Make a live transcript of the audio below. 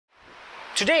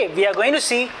Today we are going to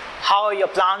see how your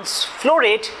plant's flow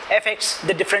rate affects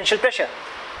the differential pressure.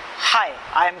 Hi,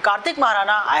 I am Kartik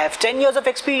Maharana. I have 10 years of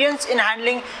experience in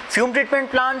handling fume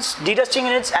treatment plants, dedusting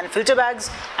units and filter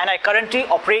bags, and I currently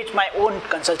operate my own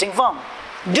consulting firm.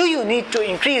 Do you need to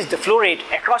increase the flow rate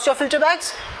across your filter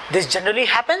bags? This generally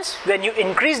happens when you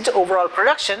increase the overall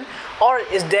production, or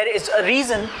there is a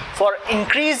reason for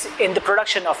increase in the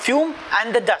production of fume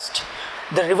and the dust.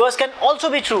 The reverse can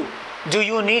also be true. Do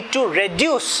you need to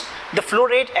reduce the flow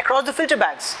rate across the filter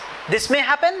bags? This may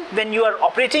happen when you are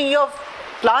operating your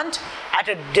plant at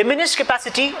a diminished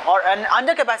capacity or an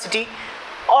under capacity,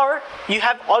 or you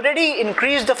have already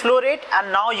increased the flow rate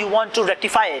and now you want to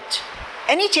rectify it.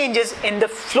 Any changes in the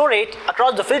flow rate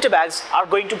across the filter bags are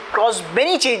going to cause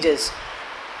many changes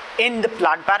in the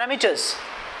plant parameters.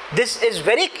 This is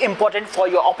very important for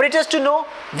your operators to know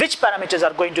which parameters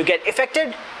are going to get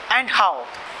affected and how.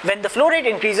 When the flow rate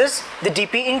increases, the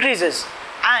DP increases,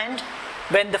 and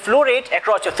when the flow rate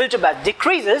across your filter bag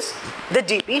decreases, the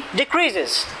DP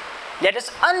decreases. Let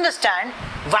us understand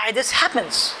why this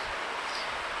happens.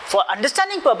 For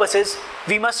understanding purposes,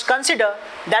 we must consider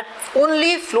that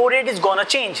only flow rate is going to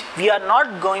change. We are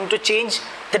not going to change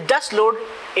the dust load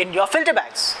in your filter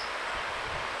bags.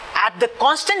 At the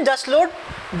constant dust load,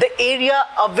 the area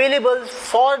available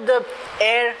for the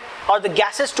air or the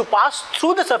gases to pass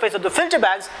through the surface of the filter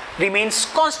bags remains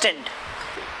constant.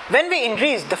 When we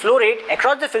increase the flow rate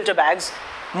across the filter bags,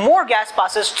 more gas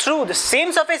passes through the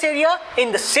same surface area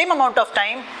in the same amount of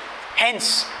time,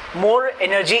 hence more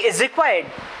energy is required,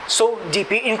 so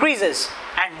DP increases.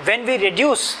 And when we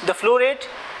reduce the flow rate,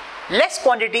 less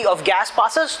quantity of gas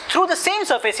passes through the same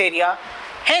surface area,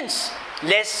 hence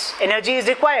less energy is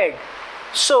required,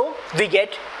 so we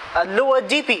get a lower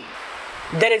DP.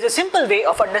 There is a simple way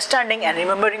of understanding and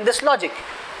remembering this logic,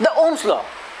 the Ohm's law,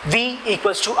 V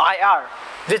equals to IR,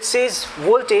 which says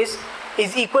voltage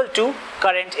is equal to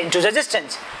current into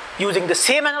resistance. Using the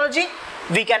same analogy,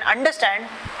 we can understand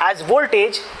as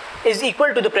voltage is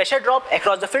equal to the pressure drop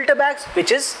across the filter bags, which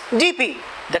is DP.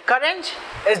 The current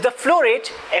is the flow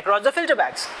rate across the filter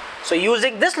bags. So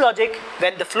using this logic,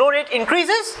 when the flow rate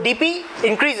increases, DP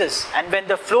increases, and when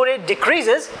the flow rate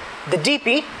decreases, the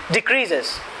DP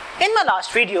decreases. In my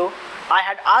last video, I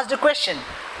had asked a question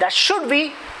that should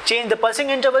we change the pulsing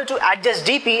interval to adjust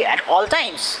DP at all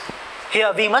times?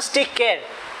 Here we must take care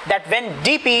that when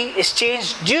DP is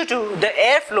changed due to the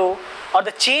airflow or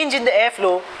the change in the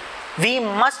airflow, we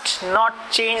must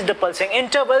not change the pulsing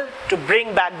interval to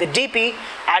bring back the DP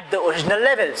at the original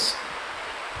levels.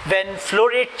 When flow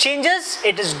rate changes,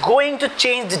 it is going to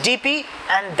change the DP,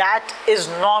 and that is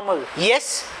normal.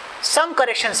 Yes, some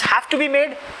corrections have to be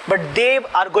made, but they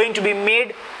are going to be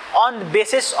made on the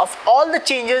basis of all the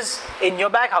changes in your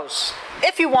baghouse.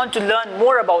 If you want to learn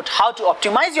more about how to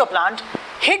optimize your plant,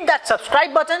 hit that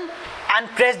subscribe button and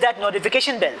press that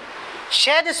notification bell.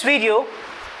 Share this video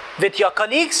with your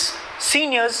colleagues,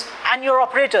 seniors and your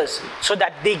operators so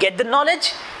that they get the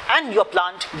knowledge and your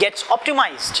plant gets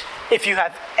optimized. If you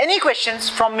have any questions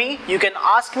from me, you can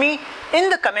ask me in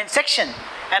the comment section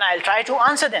and I'll try to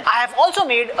answer them. I have also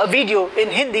made a video in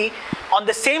Hindi on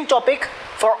the same topic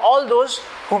for all those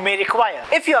who may require.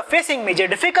 If you are facing major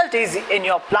difficulties in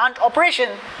your plant operation,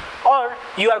 or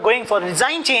you are going for a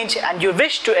design change and you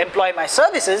wish to employ my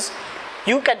services,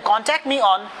 you can contact me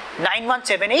on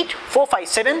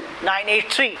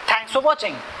 9178-457-983. Thanks for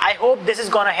watching. I hope this is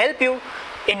gonna help you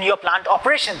in your plant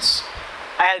operations.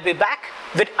 I'll be back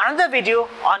with another video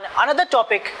on another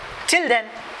topic. Till then,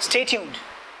 stay tuned.